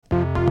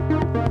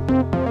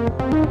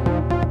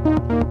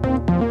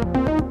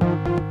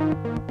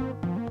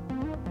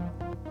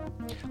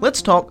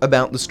Let's talk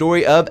about the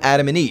story of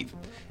Adam and Eve.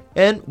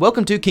 And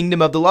welcome to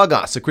Kingdom of the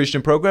Logos, a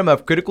Christian program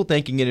of critical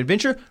thinking and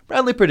adventure,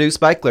 proudly produced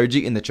by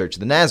clergy in the Church of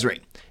the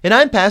Nazarene. And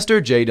I'm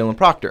Pastor J. Dylan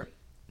Proctor.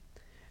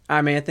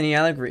 I'm Anthony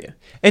Allegria.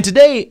 And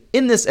today,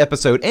 in this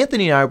episode,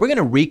 Anthony and I, we're going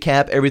to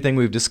recap everything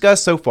we've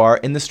discussed so far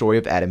in the story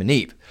of Adam and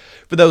Eve.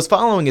 For those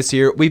following us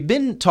here, we've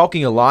been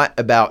talking a lot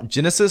about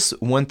Genesis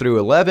 1 through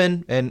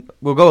 11, and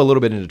we'll go a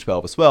little bit into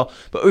 12 as well,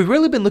 but we've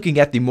really been looking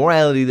at the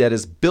morality that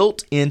is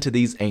built into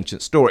these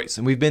ancient stories.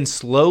 And we've been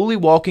slowly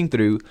walking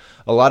through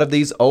a lot of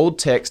these old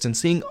texts and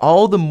seeing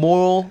all the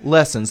moral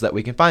lessons that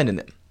we can find in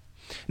them.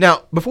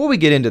 Now, before we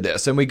get into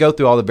this and we go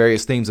through all the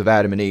various themes of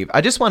Adam and Eve,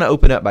 I just want to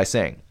open up by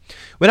saying,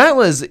 when I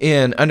was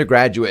in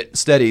undergraduate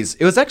studies,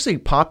 it was actually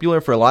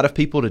popular for a lot of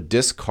people to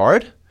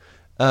discard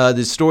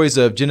the stories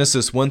of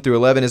Genesis 1 through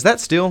 11. Is that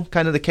still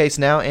kind of the case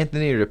now,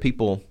 Anthony, or do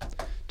people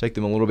take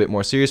them a little bit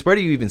more serious? Where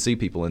do you even see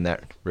people in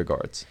that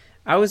regards?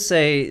 I would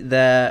say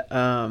that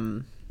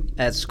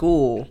at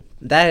school,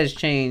 that has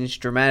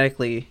changed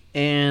dramatically,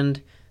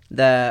 and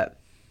that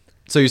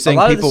so you're saying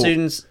a lot people... of the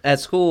students at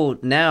school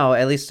now,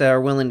 at least that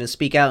are willing to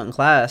speak out in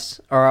class,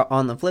 are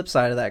on the flip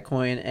side of that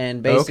coin,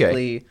 and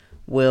basically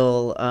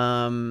will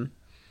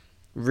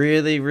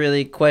really,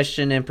 really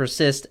question and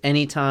persist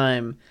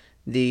anytime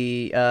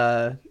the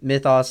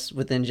mythos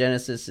within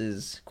Genesis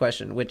is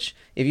questioned, which,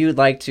 if you would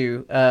like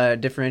to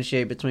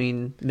differentiate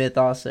between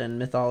mythos and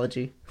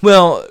mythology.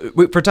 Well,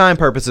 for time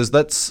purposes,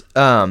 let's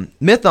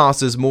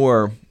mythos is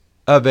more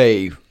of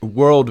a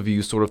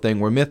worldview sort of thing,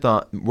 where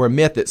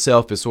myth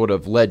itself is sort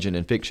of legend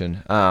and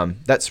fiction.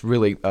 That's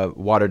really a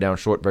watered down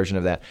short version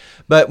of that.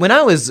 But when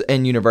I was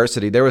in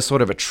university, there was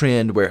sort of a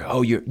trend where,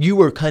 you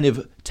were kind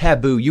of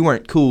taboo. You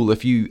weren't cool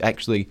if you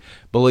actually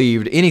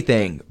believed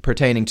anything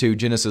pertaining to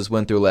Genesis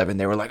 1 through 11.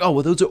 They were like,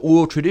 well, those are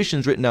oral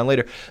traditions written down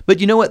later. But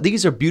you know what?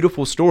 These are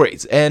beautiful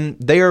stories, and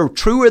they are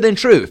truer than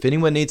true. If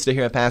anyone needs to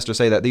hear a pastor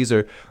say that, these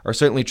are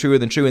certainly truer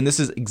than true, and this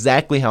is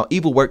exactly how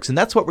evil works, and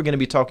that's what we're going to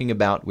be talking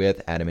about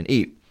with Adam and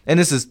Eve. And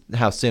this is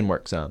how sin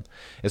works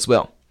as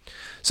well.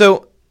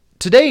 So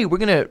today we're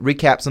going to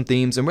recap some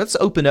themes, and let's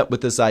open up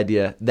with this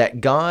idea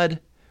that God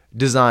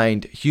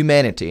designed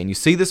humanity, and you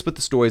see this with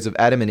the stories of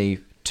Adam and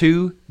Eve,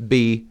 to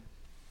be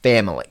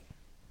family.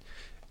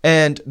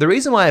 And the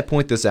reason why I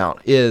point this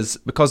out is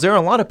because there are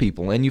a lot of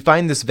people, and you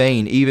find this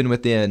vein even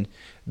within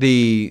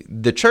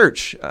the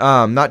church,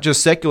 not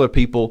just secular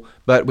people,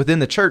 but within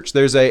the church,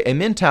 there's a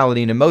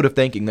mentality and a mode of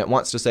thinking that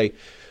wants to say,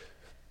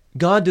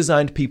 God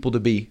designed people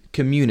to be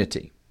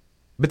community.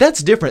 But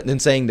that's different than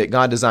saying that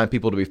God designed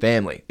people to be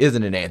family,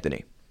 isn't it,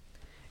 Anthony?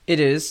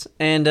 It is.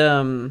 And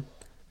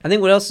I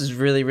think what else is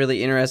really,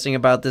 really interesting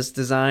about this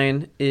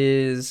design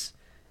is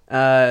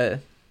the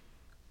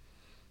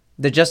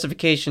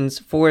justifications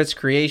for its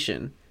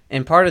creation.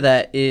 And part of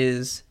that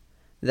is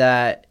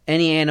that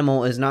any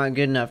animal is not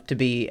good enough to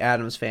be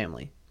Adam's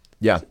family.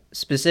 Yeah.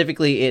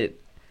 Specifically,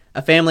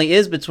 a family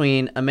is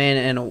between a man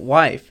and a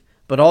wife,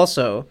 but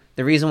also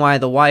the reason why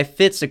the wife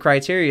fits the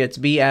criteria to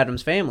be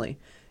Adam's family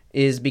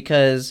is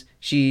because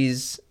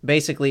she's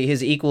basically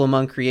his equal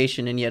among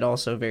creation and yet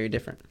also very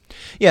different.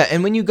 Yeah,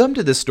 and when you come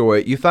to this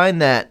story, you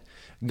find that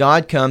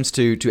God comes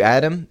to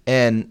Adam,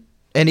 and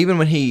even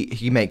when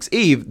he makes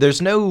Eve,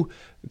 there's no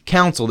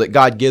counsel that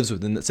God gives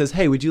with him that says,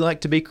 hey, would you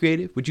like to be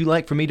creative? Would you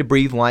like for me to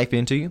breathe life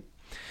into you?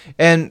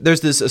 And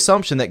there's this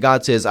assumption that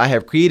God says, I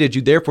have created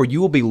you, therefore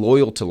you will be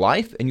loyal to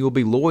life, and you will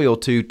be loyal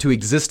to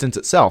existence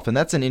itself. And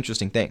that's an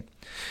interesting thing.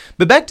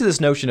 But back to this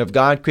notion of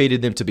God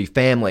created them to be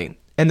family.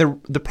 And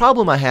the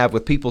problem I have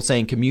with people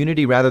saying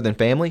community rather than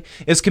family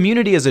is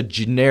community is a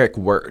generic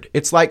word.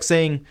 It's like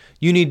saying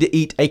you need to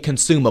eat a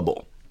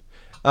consumable.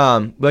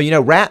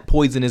 Rat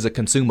poison is a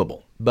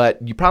consumable,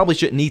 but you probably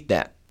shouldn't eat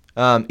that.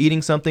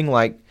 Eating something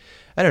like,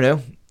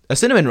 a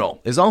cinnamon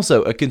roll is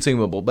also a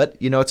consumable, but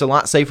it's a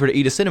lot safer to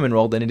eat a cinnamon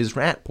roll than it is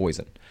rat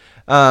poison.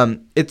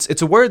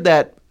 It's a word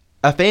that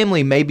a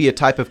family may be a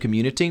type of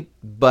community,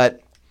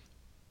 but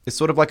it's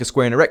sort of like a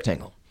square and a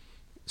rectangle.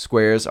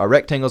 Squares are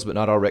rectangles, but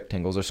not all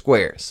rectangles are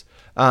squares.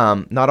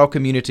 Not all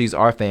communities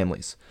are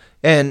families.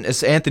 And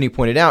as Anthony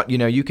pointed out,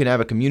 you can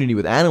have a community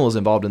with animals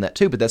involved in that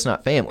too, but that's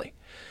not family.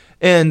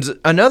 And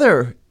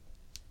another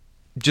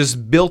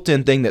just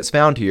built-in thing that's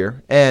found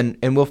here, and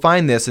we'll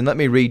find this, and let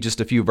me read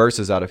just a few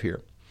verses out of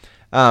here.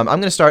 I'm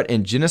going to start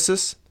in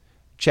Genesis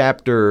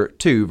chapter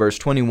 2, verse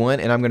 21,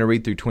 and I'm going to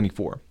read through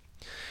 24.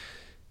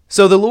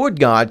 So the Lord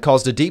God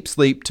caused a deep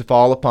sleep to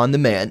fall upon the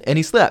man, and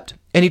he slept.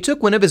 And he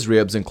took one of his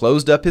ribs and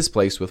closed up his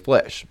place with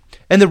flesh.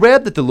 And the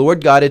rib that the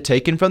Lord God had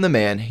taken from the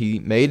man he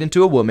made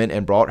into a woman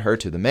and brought her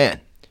to the man.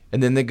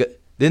 And then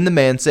the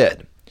man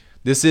said,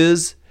 This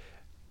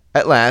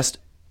at last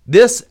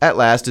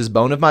is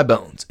bone of my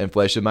bones and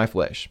flesh of my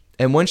flesh,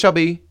 and one shall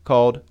be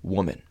called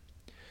woman.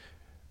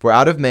 For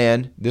out of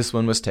man this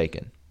one was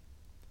taken.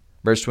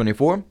 Verse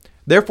 24,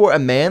 Therefore a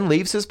man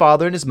leaves his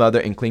father and his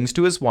mother and clings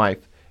to his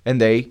wife, and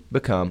they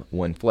become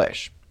one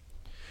flesh.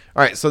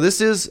 All right, so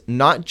this is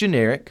not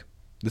generic.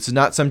 This is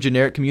not some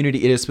generic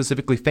community. It is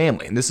specifically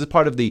family. And this is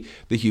part of the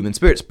human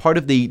spirit. It's part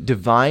of the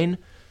divine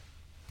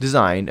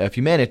design of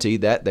humanity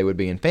that they would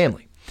be in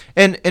family.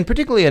 And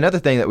particularly another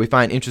thing that we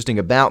find interesting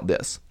about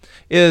this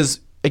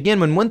is, again,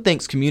 when one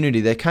thinks community,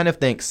 they kind of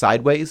think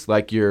sideways,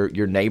 like your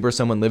neighbor,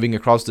 someone living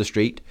across the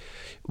street.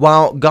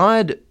 While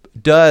God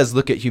does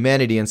look at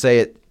humanity and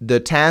say the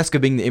task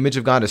of being the image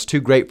of God is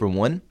too great for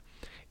one,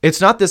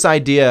 it's not this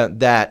idea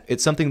that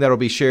it's something that will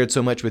be shared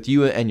so much with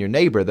you and your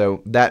neighbor,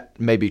 though that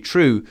may be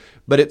true,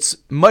 but it's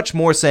much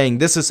more saying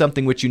this is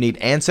something which you need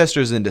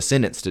ancestors and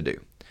descendants to do.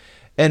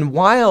 And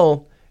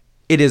while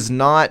it is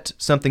not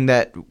something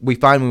that we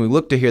find when we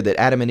look to hear that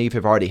Adam and Eve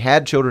have already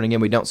had children, again,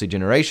 we don't see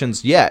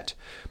generations yet,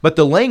 but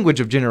the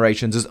language of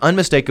generations is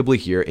unmistakably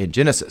here in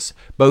Genesis,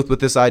 both with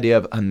this idea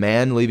of a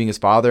man leaving his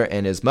father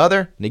and his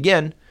mother, and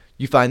again,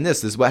 you find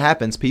this is what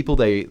happens. People,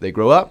 they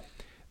grow up,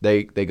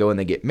 They go and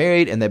they get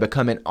married, and they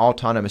become an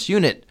autonomous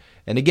unit.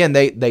 And again,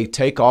 they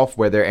take off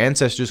where their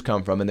ancestors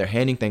come from, and they're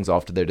handing things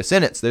off to their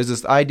descendants. There's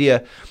this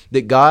idea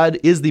that God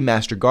is the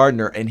master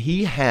gardener, and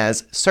he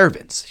has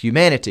servants,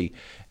 humanity.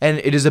 And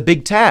it is a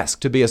big task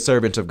to be a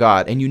servant of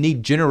God, and you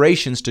need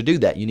generations to do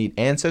that. You need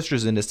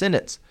ancestors and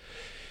descendants.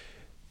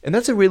 And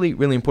that's a really,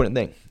 really important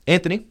thing.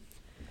 Anthony?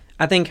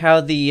 I think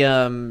how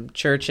the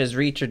church has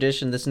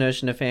retraditioned this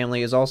notion of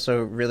family is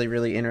also really,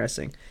 really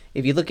interesting.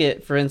 If you look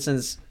at, for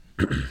instance,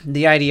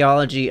 the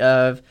ideology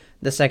of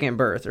the second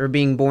birth or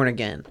being born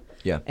again.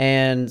 Yeah.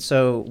 And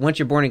so once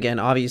you're born again,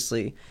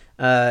 obviously,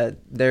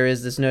 there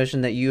is this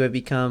notion that you have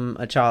become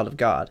a child of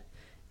God.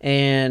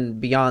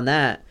 And beyond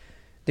that,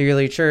 the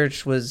early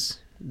church was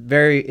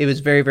very,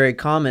 very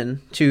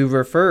common to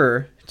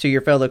refer to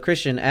your fellow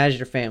Christian as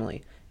your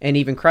family. And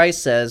even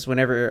Christ says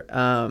whenever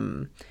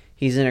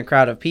he's in a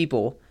crowd of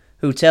people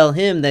who tell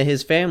him that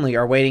his family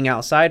are waiting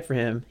outside for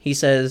him, he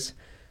says,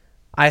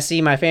 I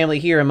see my family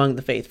here among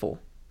the faithful.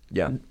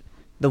 Yeah.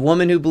 The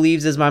woman who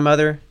believes is my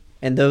mother,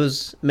 and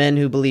those men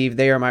who believe,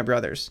 they are my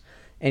brothers.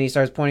 And he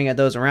starts pointing at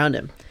those around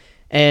him.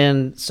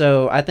 And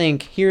so I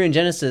think here in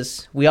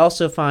Genesis, we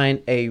also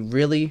find a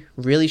really,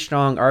 really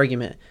strong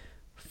argument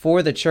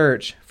for the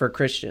church for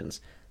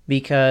Christians.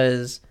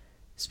 Because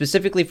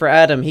specifically for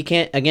Adam, he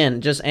can't, again,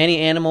 just any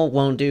animal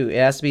won't do. It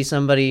has to be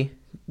somebody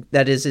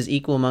that is his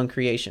equal among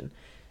creation.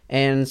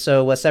 And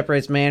so what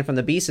separates man from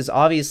the beast is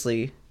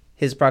obviously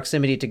his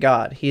proximity to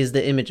God. He is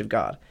the image of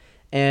God.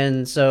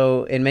 And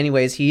so in many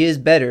ways, he is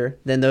better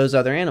than those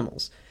other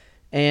animals.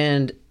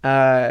 And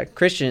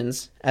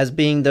Christians, as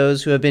being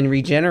those who have been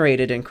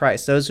regenerated in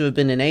Christ, those who have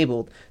been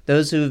enabled,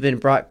 those who have been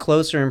brought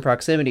closer in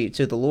proximity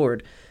to the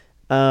Lord,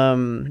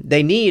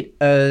 they need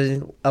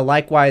a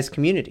likewise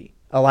community,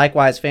 a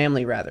likewise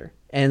family, rather.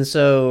 And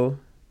so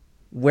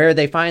where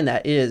they find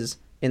that is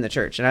in the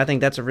church. And I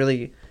think that's a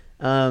really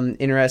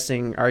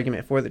interesting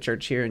argument for the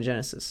church here in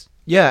Genesis.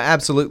 Yeah,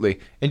 absolutely.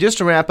 And just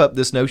to wrap up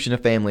this notion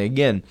of family,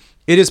 again,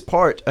 it is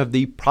part of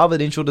the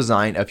providential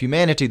design of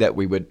humanity that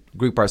we would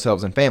group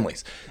ourselves in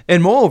families.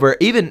 And moreover,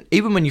 even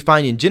when you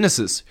find in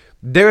Genesis,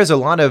 there is a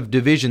lot of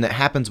division that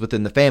happens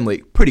within the family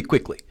pretty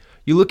quickly.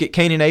 You look at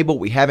Cain and Abel,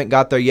 we haven't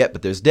got there yet,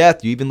 but there's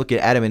death. You even look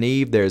at Adam and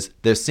Eve, there's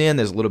sin,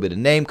 there's a little bit of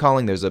name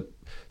calling, there's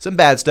some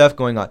bad stuff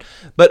going on.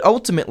 But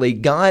ultimately,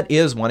 God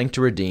is wanting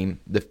to redeem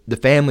the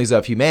families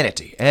of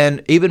humanity.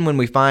 And even when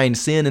we find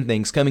sin and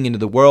things coming into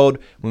the world,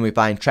 when we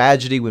find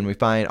tragedy, when we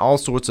find all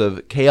sorts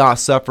of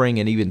chaos, suffering,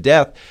 and even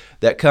death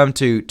that come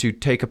to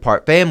take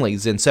apart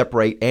families and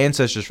separate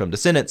ancestors from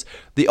descendants,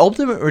 the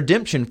ultimate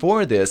redemption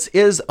for this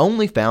is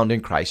only found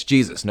in Christ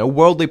Jesus. No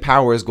worldly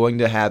power is going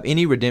to have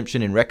any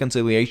redemption and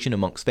reconciliation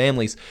amongst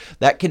families.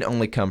 That can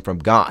only come from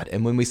God.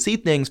 And when we see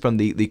things from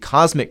the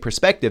cosmic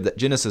perspective that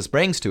Genesis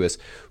brings to us,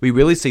 we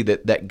really see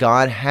that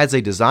God has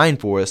a design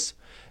for us,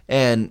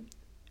 and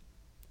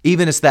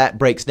even as that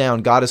breaks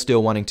down, God is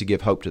still wanting to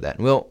give hope to that.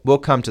 And we'll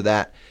come to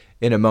that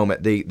in a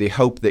moment, the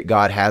hope that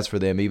God has for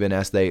them even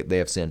as they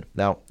have sinned.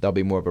 Now, that'll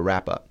be more of a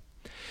wrap-up.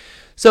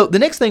 So the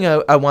next thing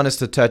I want us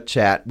to touch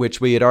at,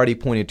 which we had already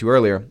pointed to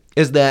earlier,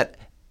 is that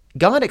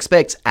God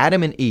expects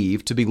Adam and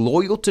Eve to be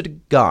loyal to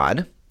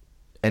God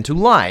and to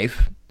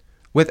life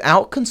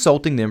without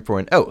consulting them for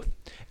an oath.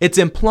 It's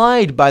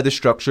implied by the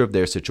structure of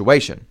their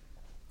situation.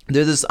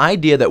 There's this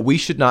idea that we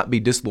should not be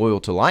disloyal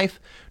to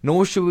life,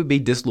 nor should we be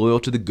disloyal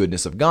to the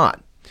goodness of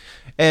God.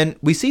 And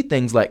we see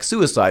things like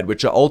suicide,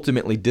 which are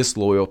ultimately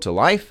disloyal to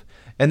life.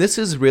 And this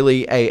is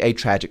really a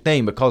tragic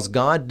thing because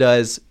God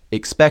does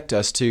expect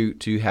us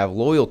to have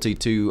loyalty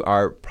to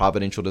our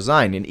providential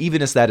design. And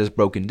even as that is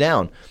broken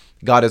down,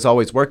 God is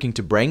always working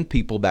to bring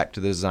people back to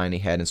the design he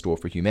had in store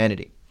for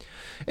humanity.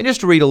 And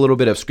just to read a little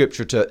bit of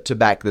scripture to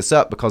back this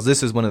up, because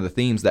this is one of the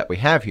themes that we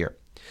have here,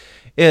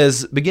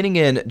 is beginning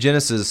in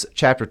Genesis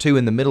chapter 2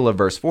 in the middle of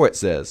verse 4, it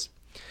says,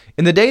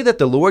 In the day that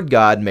the Lord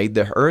God made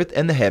the earth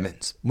and the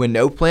heavens, when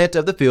no plant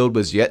of the field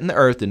was yet in the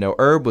earth, and no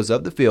herb was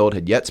of the field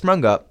had yet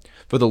sprung up,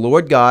 for the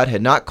Lord God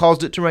had not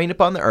caused it to rain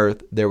upon the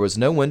earth, there was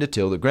no one to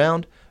till the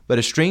ground, but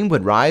a stream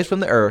would rise from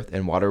the earth,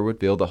 and water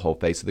would fill the whole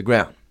face of the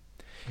ground.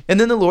 And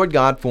then the Lord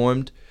God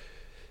formed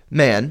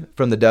man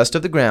from the dust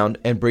of the ground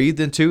and breathed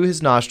into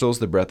his nostrils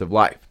the breath of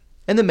life.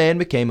 And the man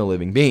became a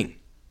living being.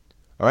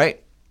 All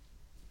right.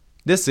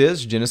 This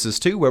is Genesis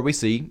 2, where we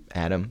see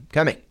Adam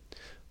coming.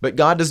 But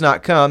God does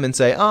not come and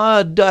say,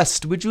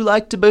 dust, would you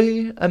like to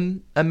be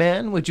a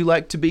man? Would you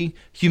like to be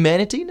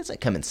humanity? He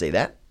doesn't come and say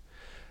that.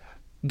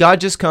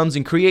 God just comes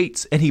and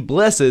creates, and he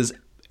blesses,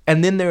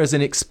 and then there is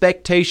an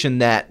expectation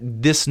that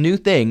this new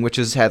thing, which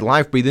has had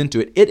life breathed into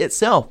it, it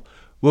itself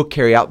will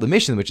carry out the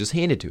mission which is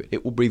handed to it.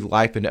 It will breathe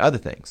life into other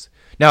things.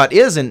 Now, it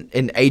is an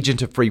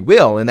agent of free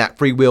will, and that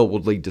free will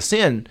will lead to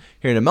sin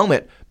here in a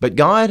moment, but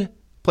God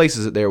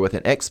places it there with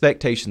an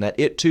expectation that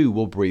it too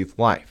will breathe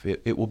life.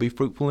 It will be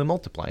fruitful and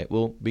multiply. It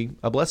will be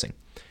a blessing.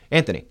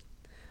 Anthony.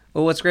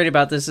 Well, what's great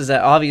about this is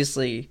that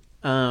obviously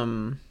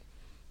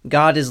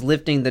God is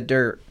lifting the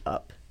dirt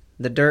up.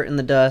 The dirt and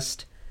the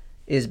dust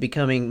is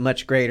becoming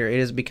much greater. It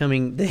is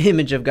becoming the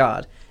image of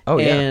God. Oh,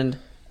 yeah.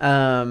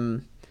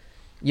 And,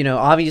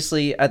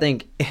 obviously, I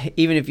think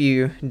even if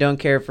you don't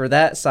care for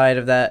that side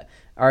of that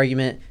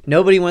argument,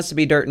 nobody wants to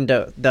be dirt and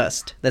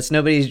dust. That's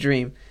nobody's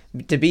dream.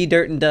 To be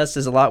dirt and dust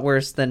is a lot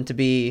worse than to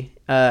be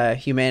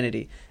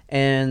humanity.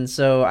 And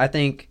so I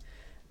think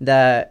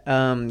that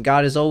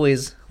God is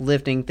always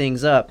lifting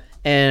things up.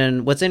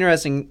 And what's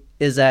interesting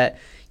is that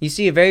you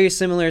see a very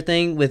similar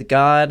thing with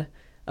God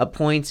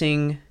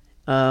appointing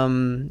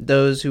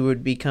those who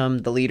would become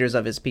the leaders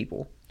of his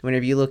people.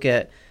 Whenever you look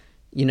at,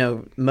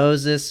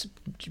 Moses,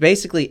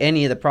 basically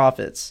any of the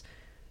prophets,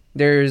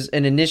 there's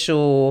an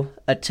initial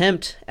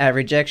attempt at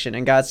rejection,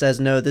 and God says,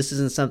 no, this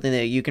isn't something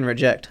that you can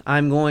reject.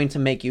 I'm going to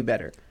make you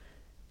better.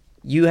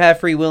 You have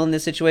free will in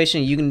this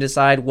situation. You can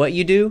decide what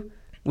you do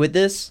with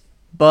this,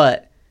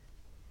 but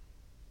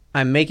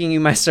I'm making you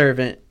my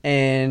servant,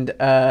 and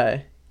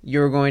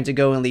you're going to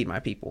go and lead my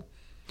people.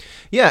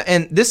 Yeah,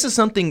 and this is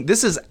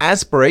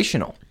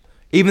aspirational.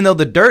 Even though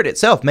the dirt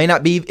itself may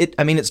not be,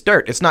 it's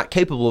dirt. It's not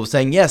capable of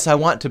saying, yes, I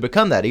want to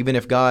become that. Even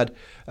if God,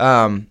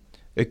 even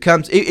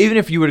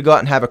if you were to go out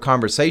and have a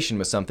conversation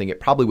with something, it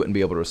probably wouldn't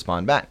be able to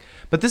respond back.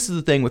 But this is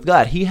the thing with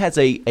God. He has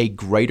a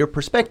greater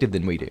perspective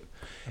than we do.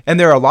 And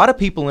there are a lot of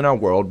people in our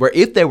world where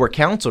if they were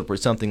counseled for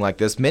something like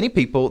this, many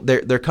people,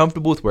 they're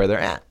comfortable with where they're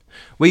at.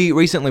 We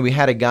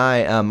had a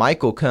guy,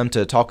 Michael, come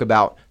to talk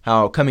about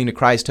how coming to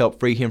Christ helped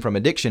free him from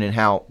addiction, and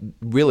how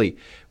really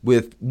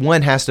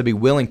one has to be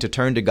willing to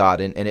turn to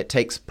God, and it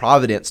takes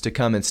providence to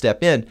come and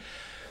step in.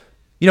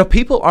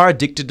 People are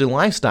addicted to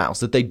lifestyles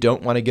that they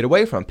don't want to get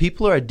away from.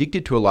 People are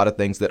addicted to a lot of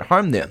things that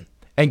harm them.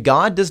 And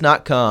God does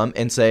not come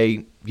and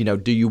say,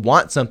 do you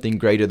want something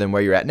greater than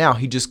where you're at now?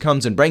 He just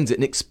comes and brings it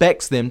and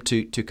expects them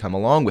to come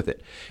along with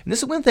it. And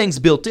this is when things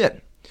built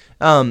in.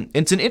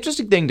 It's an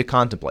interesting thing to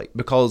contemplate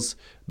because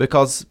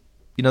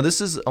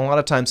this is a lot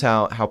of times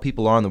how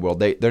people are in the world.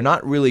 They're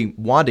not really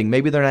wanting,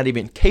 maybe they're not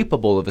even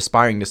capable of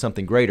aspiring to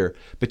something greater,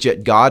 but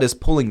yet God is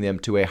pulling them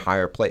to a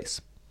higher place.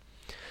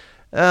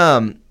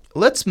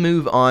 Let's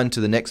move on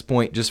to the next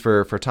point just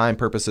for time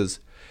purposes.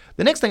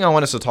 The next thing I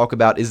want us to talk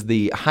about is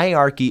the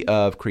hierarchy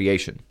of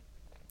creation.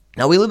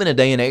 Now, we live in a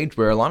day and age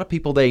where a lot of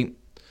people, they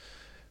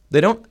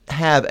don't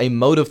have a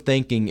mode of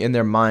thinking in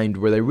their mind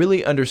where they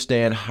really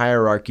understand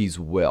hierarchies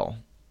well.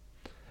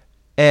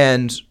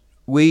 And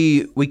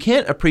we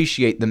can't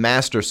appreciate the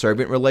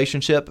master-servant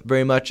relationship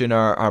very much in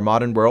our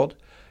modern world.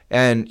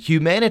 And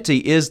humanity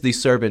is the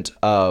servant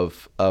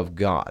of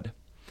God.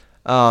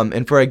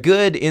 And for a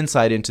good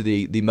insight into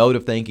the mode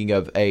of thinking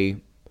of a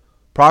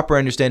proper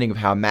understanding of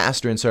how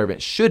master and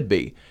servant should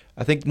be,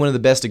 I think one of the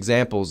best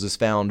examples is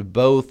found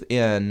both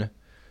in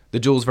the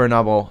Jules Verne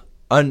novel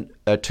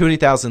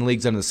 20,000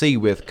 Leagues Under the Sea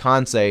with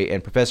Conseil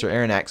and Professor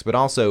Aronnax, but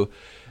also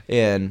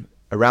in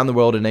Around the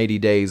World in 80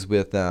 Days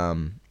with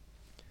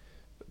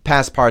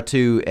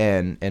Passepartout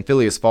and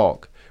Phileas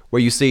Fogg,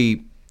 where you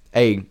see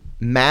a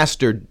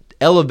master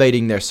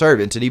elevating their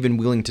servant and even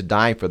willing to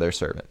die for their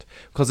servant,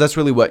 because that's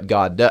really what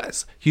God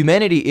does.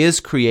 Humanity is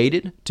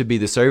created to be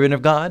the servant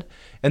of God,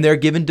 and they're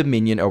given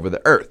dominion over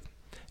the earth.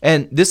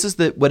 And this is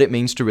what it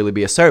means to really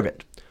be a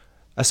servant.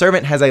 A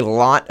servant has a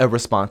lot of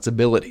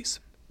responsibilities.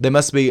 They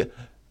must be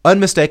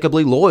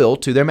unmistakably loyal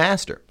to their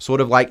master, sort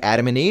of like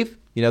Adam and Eve.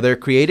 They're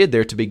created,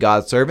 they're to be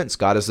God's servants.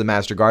 God is the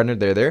master gardener,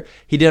 they're there.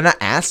 He did not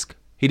ask.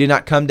 He did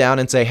not come down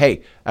and say,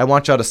 hey, I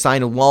want y'all to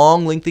sign a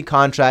long, lengthy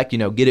contract,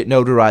 get it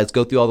notarized,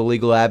 go through all the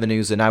legal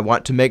avenues, and I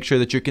want to make sure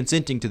that you're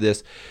consenting to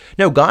this.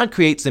 No, God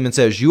creates them and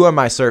says, you are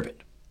my servant,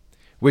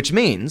 which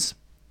means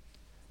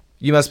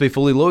you must be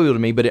fully loyal to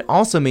me, but it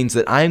also means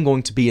that I am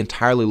going to be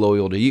entirely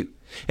loyal to you.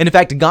 And in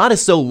fact, God is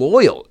so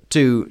loyal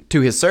to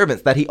his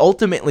servants that he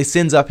ultimately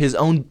sends up his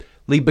only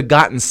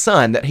begotten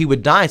son that he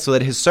would die so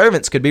that his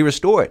servants could be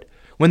restored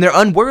when they're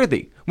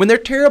unworthy, when they're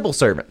terrible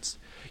servants.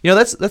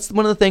 That's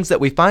one of the things that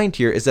we find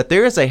here is that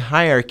there is a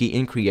hierarchy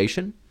in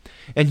creation,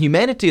 and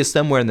humanity is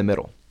somewhere in the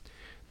middle.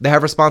 They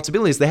have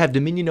responsibilities. They have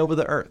dominion over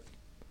the earth.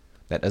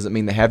 That doesn't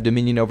mean they have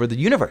dominion over the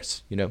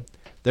universe.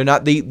 They're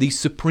not the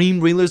supreme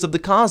rulers of the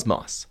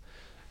cosmos.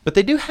 But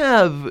they do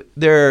have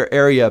their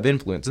area of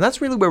influence, and that's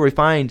really where we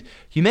find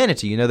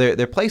humanity.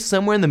 They're placed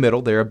somewhere in the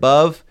middle. They're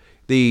above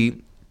the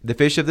the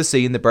fish of the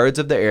sea and the birds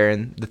of the air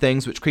and the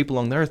things which creep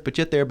along the earth, but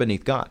yet they are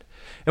beneath God.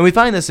 And we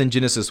find this in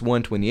Genesis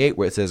 1:28,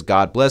 where it says,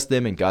 God blessed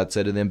them, and God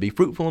said to them, be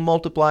fruitful and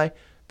multiply,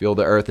 fill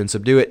the earth and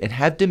subdue it, and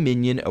have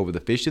dominion over the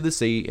fish of the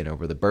sea and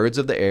over the birds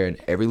of the air and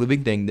every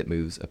living thing that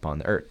moves upon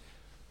the earth.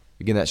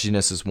 Again, that's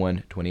Genesis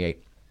 1:28.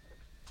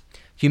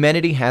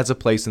 Humanity has a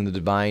place in the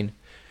divine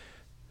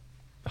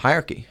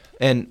hierarchy.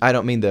 And I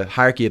don't mean the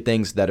hierarchy of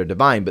things that are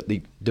divine, but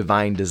the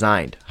divine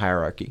designed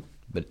hierarchy.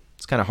 But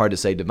it's kind of hard to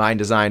say divine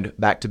designed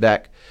back to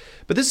back.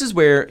 But this is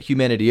where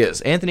humanity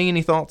is. Anthony,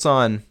 any thoughts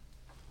on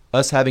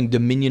us having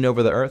dominion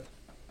over the earth?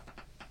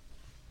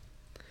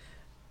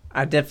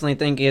 I definitely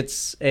think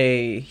it's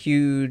a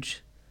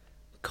huge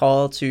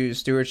call to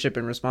stewardship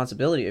and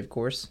responsibility, of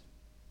course.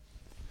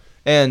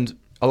 And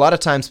a lot of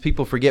times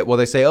people forget, well,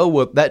 they say, oh,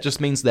 well, that just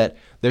means that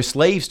they're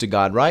slaves to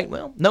God, right?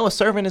 Well, no, a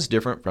servant is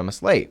different from a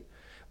slave.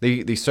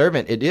 The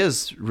servant, it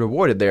is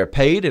rewarded. They're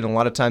paid, and a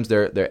lot of times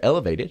they're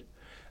elevated.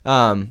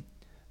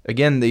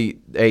 Again,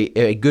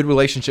 a good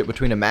relationship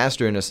between a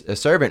master and a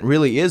servant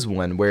really is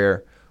one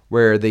where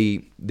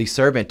the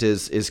servant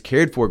is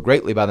cared for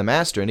greatly by the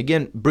master. And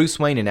again, Bruce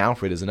Wayne and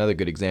Alfred is another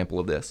good example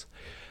of this.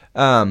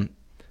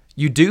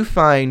 You do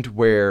find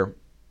where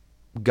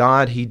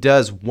God, he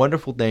does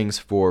wonderful things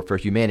for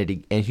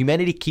humanity, and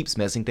humanity keeps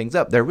messing things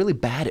up. They're really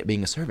bad at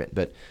being a servant,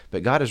 but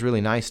God is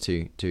really nice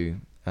to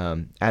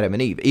Adam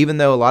and Eve, even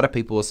though a lot of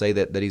people will say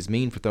that he's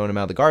mean for throwing them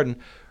out of the garden.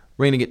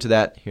 We're going to get to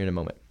that here in a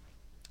moment.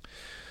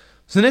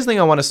 So the next thing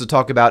I want us to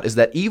talk about is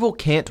that evil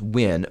can't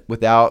win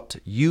without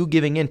you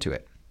giving into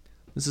it.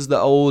 This is the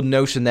old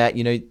notion that,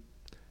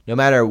 no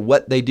matter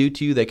what they do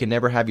to you, they can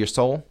never have your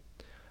soul.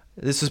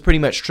 This is pretty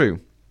much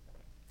true.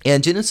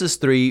 In Genesis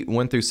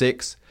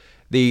 3:1-6,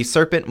 the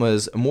serpent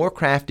was more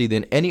crafty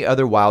than any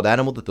other wild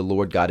animal that the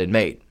Lord God had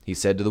made. He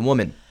said to the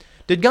woman,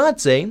 did God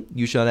say,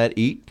 you shall not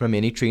eat from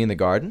any tree in the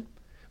garden?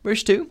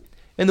 Verse 2,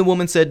 and the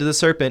woman said to the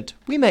serpent,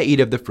 we may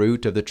eat of the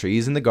fruit of the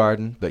trees in the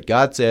garden, but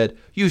God said,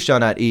 you shall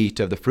not eat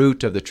of the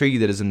fruit of the tree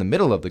that is in the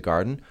middle of the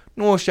garden,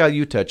 nor shall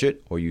you touch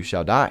it, or you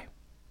shall die.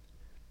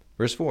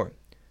 Verse 4,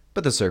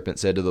 but the serpent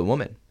said to the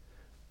woman,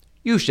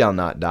 you shall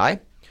not die,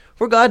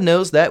 for God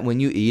knows that when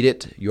you eat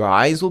it, your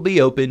eyes will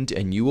be opened,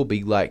 and you will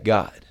be like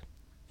God,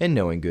 and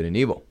knowing good and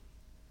evil.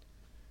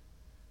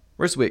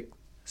 Verse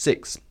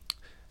 6,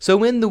 so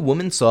when the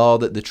woman saw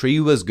that the tree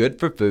was good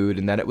for food,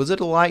 and that it was a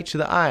delight to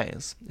the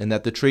eyes, and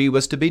that the tree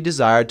was to be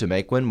desired to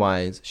make one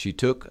wise, she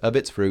took of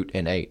its fruit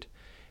and ate.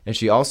 And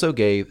she also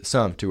gave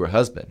some to her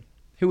husband,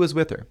 who was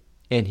with her,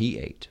 and he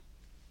ate.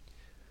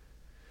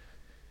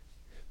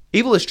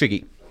 Evil is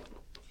tricky,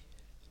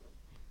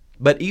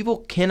 but evil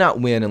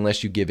cannot win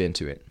unless you give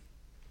into it.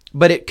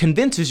 But it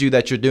convinces you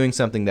that you're doing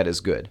something that is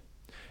good.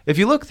 If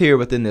you look here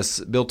within this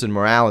built-in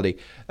morality,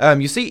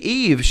 you see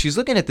Eve, she's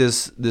looking at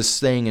this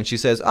thing, and she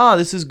says,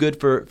 this is good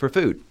for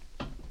food.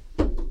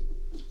 We've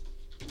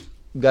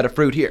got a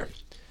fruit here.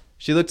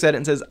 She looks at it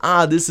and says,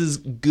 this is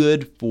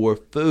good for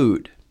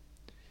food.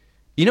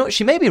 You know what?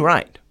 She may be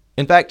right.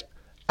 In fact,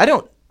 I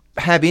don't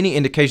have any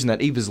indication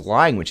that Eve is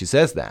lying when she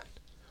says that.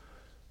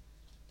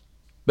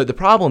 But the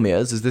problem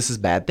is this is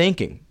bad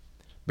thinking,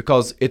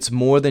 because it's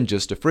more than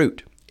just a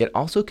fruit. It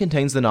also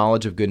contains the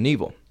knowledge of good and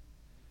evil.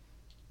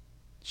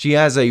 She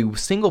has a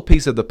single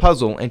piece of the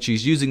puzzle, and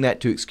she's using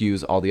that to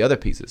excuse all the other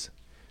pieces.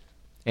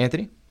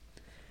 Anthony?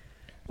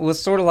 Well, it's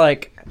sort of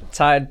like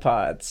Tide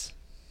Pods.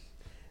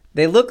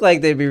 They look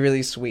like they'd be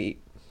really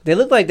sweet. They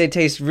look like they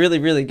taste really,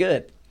 really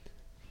good.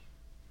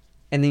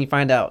 And then you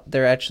find out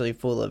they're actually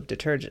full of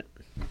detergent.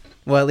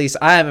 Well, at least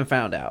I haven't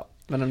found out.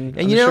 But I'm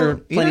sure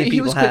plenty of people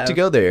he was quick have. to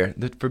go there.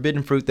 The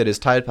forbidden fruit that is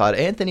Tide Pod.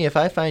 Anthony, if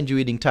I find you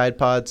eating Tide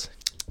Pods...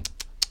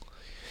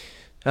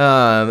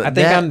 I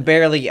think I'm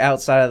barely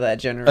outside of that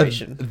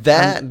generation.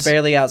 I'm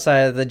barely outside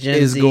of the Gen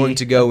Z. Is going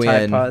to go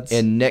in, Pods.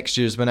 And next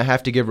year's when I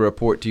have to give a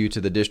report to you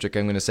to the district,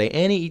 I'm going to say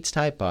Annie eats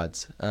Tide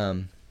Pods.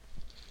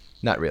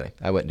 Not really.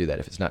 I wouldn't do that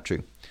if it's not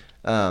true.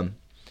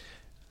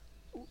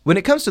 When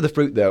it comes to the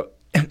fruit, though,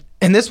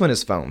 and this one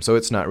is foam, so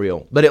it's not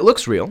real, but it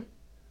looks real.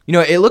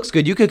 It looks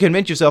good. You could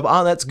convince yourself,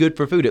 that's good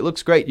for food. It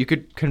looks great. You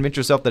could convince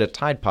yourself that a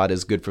Tide Pod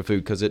is good for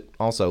food because it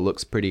also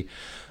looks pretty.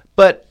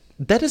 But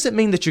that doesn't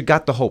mean that you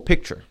got the whole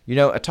picture.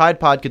 A Tide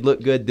Pod could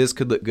look good, this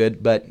could look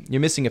good, but you're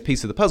missing a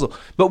piece of the puzzle.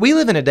 But we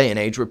live in a day and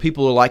age where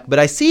people are like, but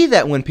I see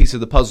that one piece of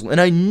the puzzle, and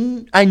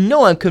I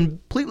know I'm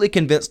completely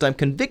convinced, I'm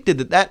convicted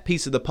that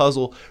piece of the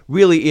puzzle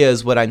really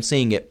is what I'm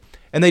seeing it.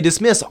 And they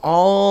dismiss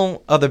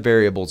all other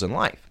variables in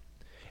life.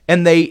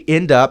 And they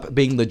end up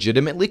being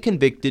legitimately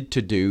convicted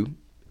to do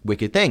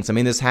wicked things. I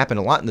mean, this happened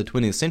a lot in the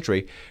 20th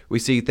century. We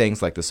see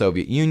things like the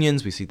Soviet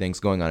Unions. We see things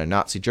going on in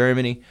Nazi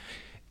Germany.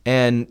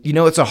 And,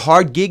 it's a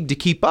hard gig to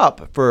keep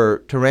up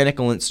for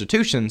tyrannical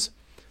institutions,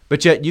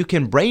 but yet you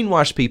can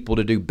brainwash people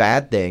to do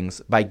bad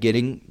things by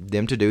getting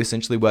them to do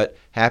essentially what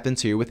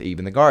happens here with Eve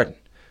in the garden.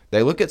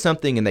 They look at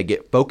something and they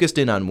get focused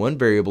in on one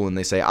variable and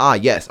they say,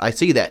 yes, I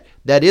see that.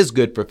 That is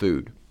good for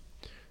food.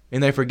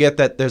 And they forget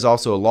that there's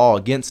also a law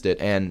against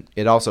it, and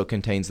it also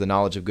contains the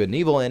knowledge of good and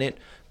evil, and it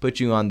puts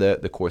you on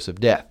the course of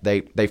death.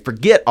 They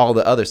forget all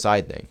the other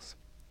side things.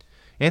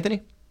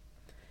 Anthony?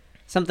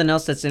 something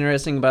else that's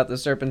interesting about the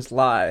serpent's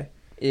lie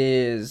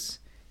is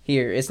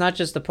here. It's not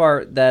just the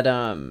part that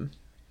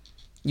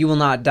you will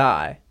not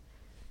die,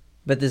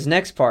 but this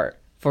next part.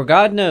 For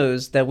God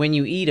knows that when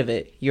you eat of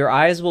it, your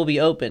eyes will be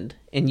opened,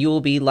 and you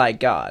will be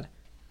like God,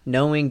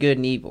 knowing good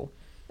and evil.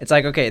 It's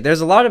like, okay, there's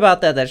a lot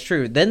about that that's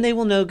true. Then they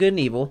will know good and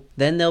evil.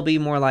 Then they'll be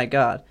more like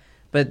God.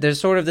 But there's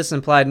sort of this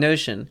implied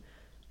notion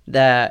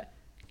that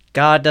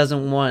God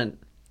doesn't want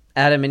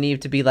Adam and Eve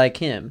to be like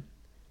him.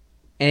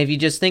 And if you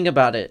just think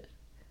about it,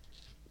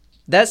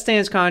 that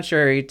stands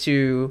contrary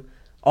to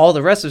all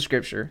the rest of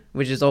Scripture,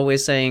 which is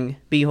always saying,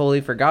 be holy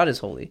for God is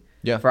holy.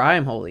 Yeah. For I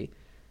am holy.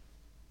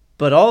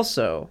 But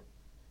also,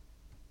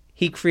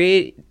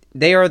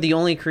 they are the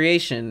only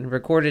creation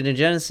recorded in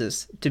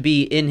Genesis to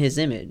be in his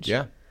image.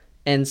 Yeah.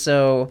 And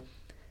so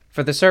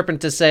for the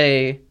serpent to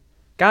say,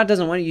 God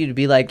doesn't want you to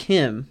be like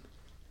him.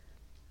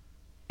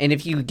 And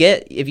if you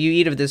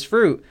eat of this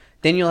fruit,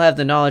 then you'll have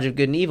the knowledge of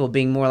good and evil,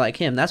 being more like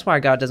him. That's why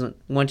God doesn't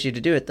want you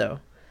to do it, though.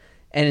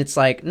 And it's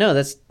like, no,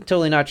 that's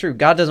totally not true.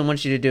 God doesn't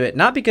want you to do it,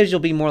 not because you'll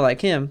be more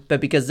like him,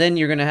 but because then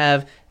you're going to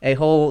have a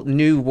whole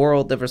new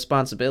world of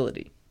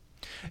responsibility.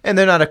 And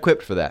they're not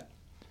equipped for that.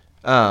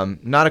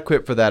 Not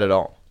equipped for that at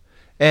all.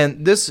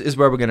 And this is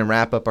where we're going to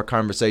wrap up our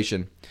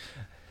conversation.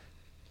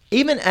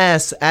 Even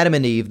as Adam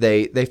and Eve,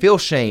 they feel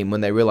shame when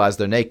they realize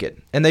they're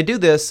naked. And they do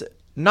this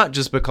not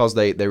just because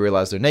they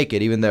realize they're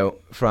naked, even though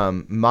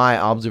from my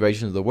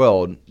observation of the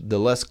world, the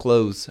less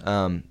clothes,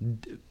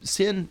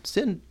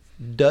 sin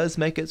does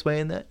make its way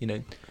in that.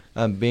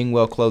 Being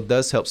well clothed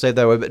does help save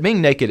that way. But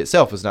being naked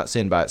itself is not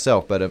sin by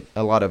itself, but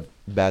a lot of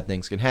bad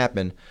things can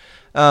happen.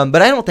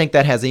 But I don't think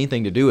that has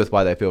anything to do with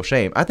why they feel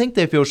shame. I think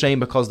they feel shame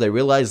because they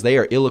realize they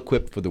are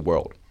ill-equipped for the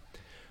world.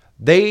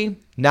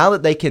 Now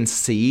that they can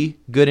see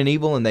good and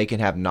evil and they can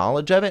have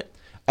knowledge of it,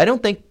 I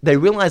don't think they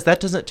realize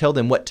that doesn't tell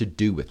them what to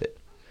do with it.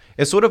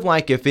 It's sort of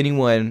like if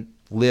anyone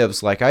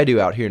lives like I do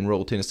out here in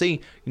rural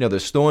Tennessee,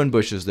 there's thorn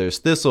bushes, there's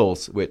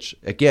thistles, which,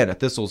 again, a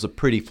thistle's a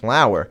pretty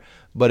flower,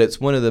 but it's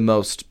one of the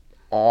most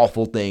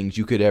awful things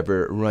you could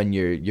ever run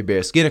your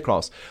bare skin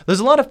across.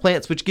 There's a lot of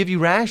plants which give you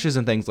rashes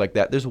and things like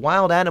that. There's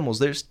wild animals,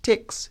 there's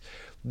ticks.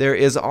 There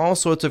is all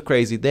sorts of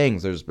crazy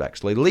things. There's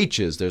actually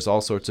leeches. There's all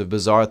sorts of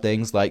bizarre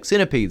things like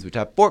centipedes, which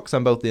have forks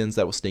on both ends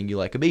that will sting you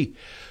like a bee.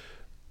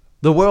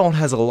 The world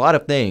has a lot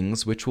of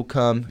things which will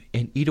come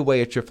and eat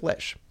away at your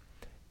flesh.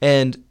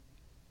 And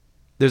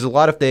there's a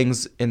lot of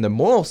things in the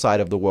moral side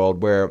of the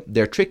world where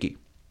they're tricky.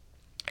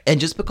 And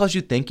just because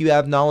you think you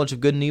have knowledge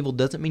of good and evil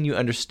doesn't mean you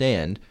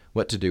understand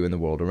what to do in the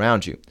world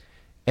around you.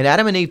 And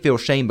Adam and Eve feel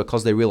shame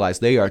because they realize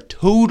they are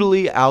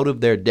totally out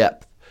of their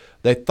depth.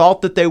 They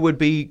thought that they would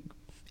be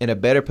in a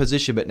better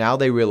position, but now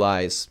they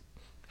realize,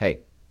 hey,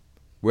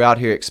 we're out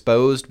here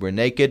exposed, we're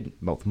naked,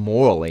 both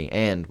morally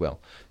and,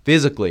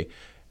 physically,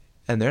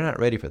 and they're not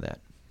ready for that.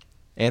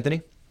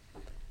 Anthony?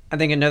 I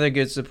think another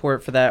good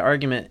support for that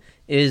argument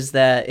is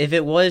that if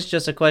it was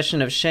just a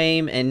question of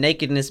shame and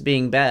nakedness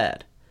being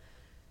bad,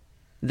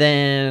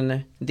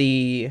 then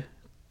the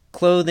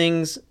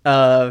clothings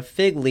of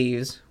fig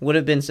leaves would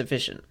have been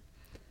sufficient.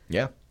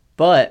 Yeah.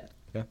 But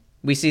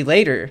we see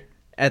later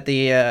at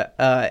the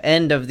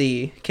end of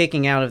the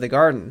kicking out of the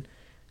garden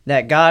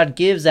that God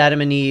gives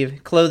Adam and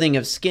Eve clothing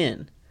of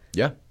skin.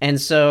 Yeah.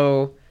 And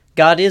so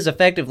God is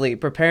effectively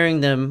preparing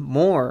them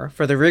more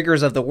for the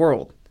rigors of the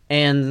world.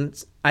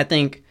 And I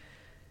think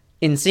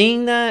in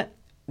seeing that,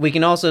 we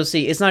can also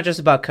see it's not just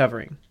about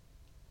covering.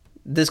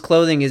 This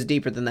clothing is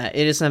deeper than that.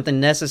 It is something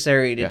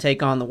necessary to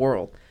take on the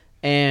world.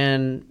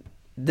 And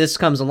this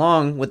comes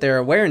along with their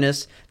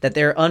awareness that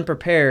they're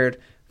unprepared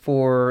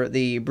for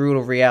the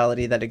brutal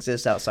reality that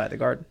exists outside the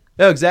garden.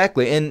 No,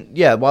 exactly. And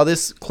while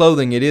this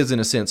clothing, it is in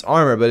a sense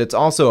armor, but it's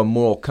also a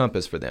moral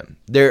compass for them.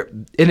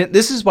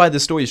 This is why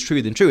this story is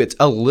truer than true. It's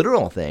a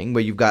literal thing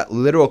where you've got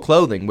literal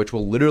clothing, which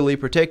will literally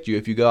protect you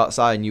if you go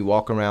outside and you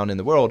walk around in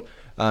the world.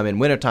 In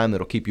wintertime,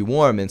 that'll keep you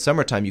warm. In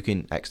summertime, you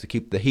can actually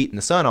keep the heat and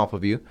the sun off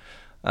of you.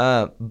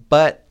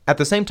 But at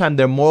the same time,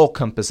 their moral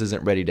compass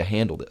isn't ready to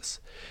handle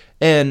this.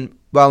 And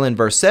while in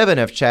verse 7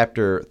 of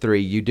chapter 3,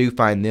 you do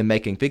find them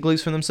making fig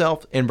leaves for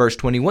themselves, in verse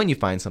 21, you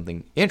find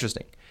something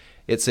interesting.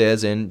 It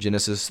says in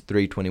Genesis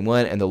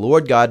 3:21, and the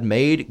Lord God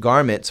made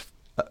garments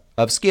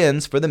of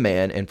skins for the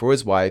man and for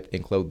his wife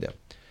and clothed them.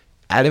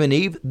 Adam and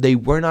Eve, they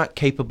were not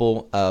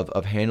capable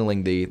of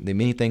handling the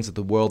many things that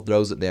the world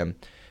throws at them.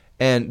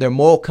 And their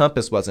moral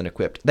compass wasn't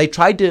equipped. They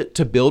tried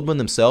to build one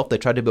themselves. They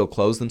tried to build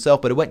clothes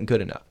themselves, but it wasn't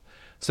good enough.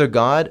 So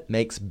God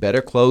makes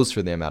better clothes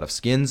for them out of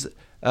skins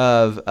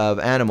of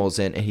animals,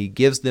 and he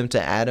gives them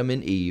to Adam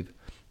and Eve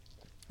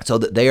so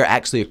that they are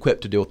actually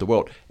equipped to deal with the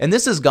world. And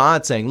this is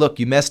God saying, look,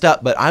 you messed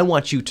up, but I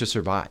want you to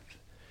survive.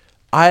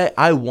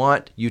 I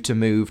want you to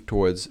move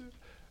towards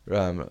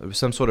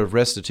some sort of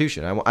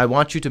restitution. I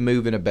want you to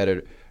move in a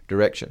better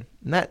direction.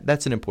 And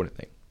that's an important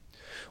thing.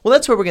 Well,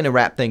 that's where we're going to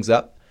wrap things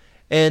up.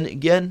 And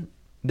again,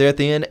 there at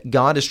the end,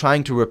 God is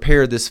trying to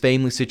repair this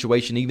family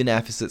situation, even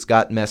after it's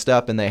got messed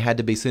up and they had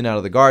to be sent out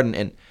of the garden.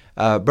 And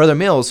Brother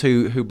Mills,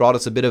 who brought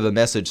us a bit of a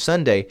message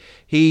Sunday,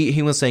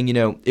 he was saying,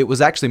 it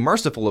was actually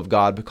merciful of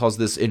God because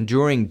this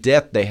enduring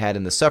death they had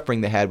and the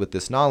suffering they had with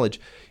this knowledge,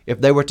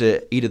 if they were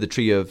to eat of the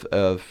tree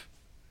of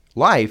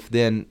life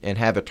then and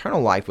have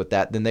eternal life with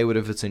that, then they would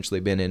have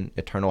essentially been in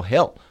eternal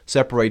hell,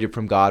 separated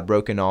from God,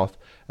 broken off,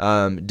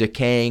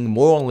 decaying,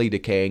 morally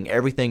decaying,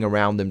 everything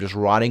around them just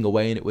rotting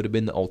away, and it would have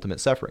been the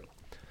ultimate suffering.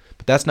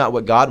 But that's not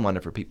what God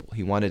wanted for people.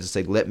 He wanted to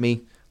say, let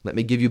me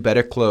give you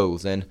better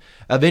clothes. And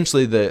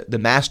eventually the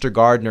master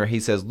gardener, he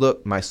says,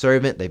 look, my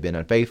servant, they've been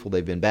unfaithful,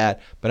 they've been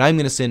bad, but I'm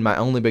going to send my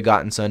only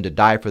begotten son to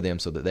die for them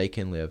so that they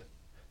can live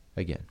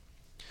again.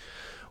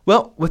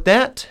 Well, with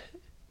that,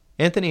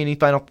 Anthony, any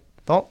final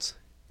thoughts,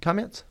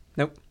 comments?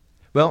 Nope.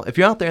 Well, if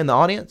you're out there in the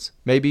audience,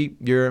 maybe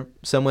you're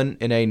someone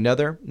in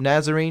another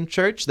Nazarene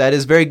church, that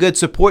is very good.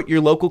 Support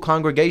your local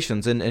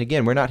congregations. And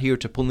again, we're not here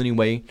to pull any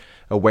way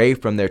away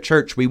from their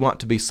church. We want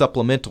to be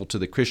supplemental to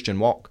the Christian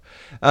walk.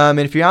 And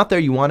if you're out there,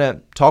 you want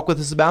to talk with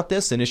us about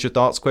this, send us your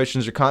thoughts,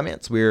 questions, or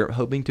comments. We're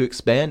hoping to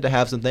expand to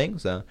have some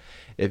things.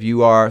 If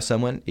you are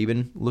someone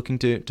even looking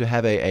to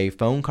have a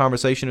phone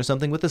conversation or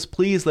something with us,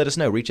 please let us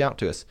know. Reach out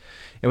to us.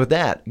 And with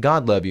that,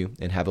 God love you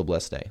and have a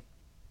blessed day.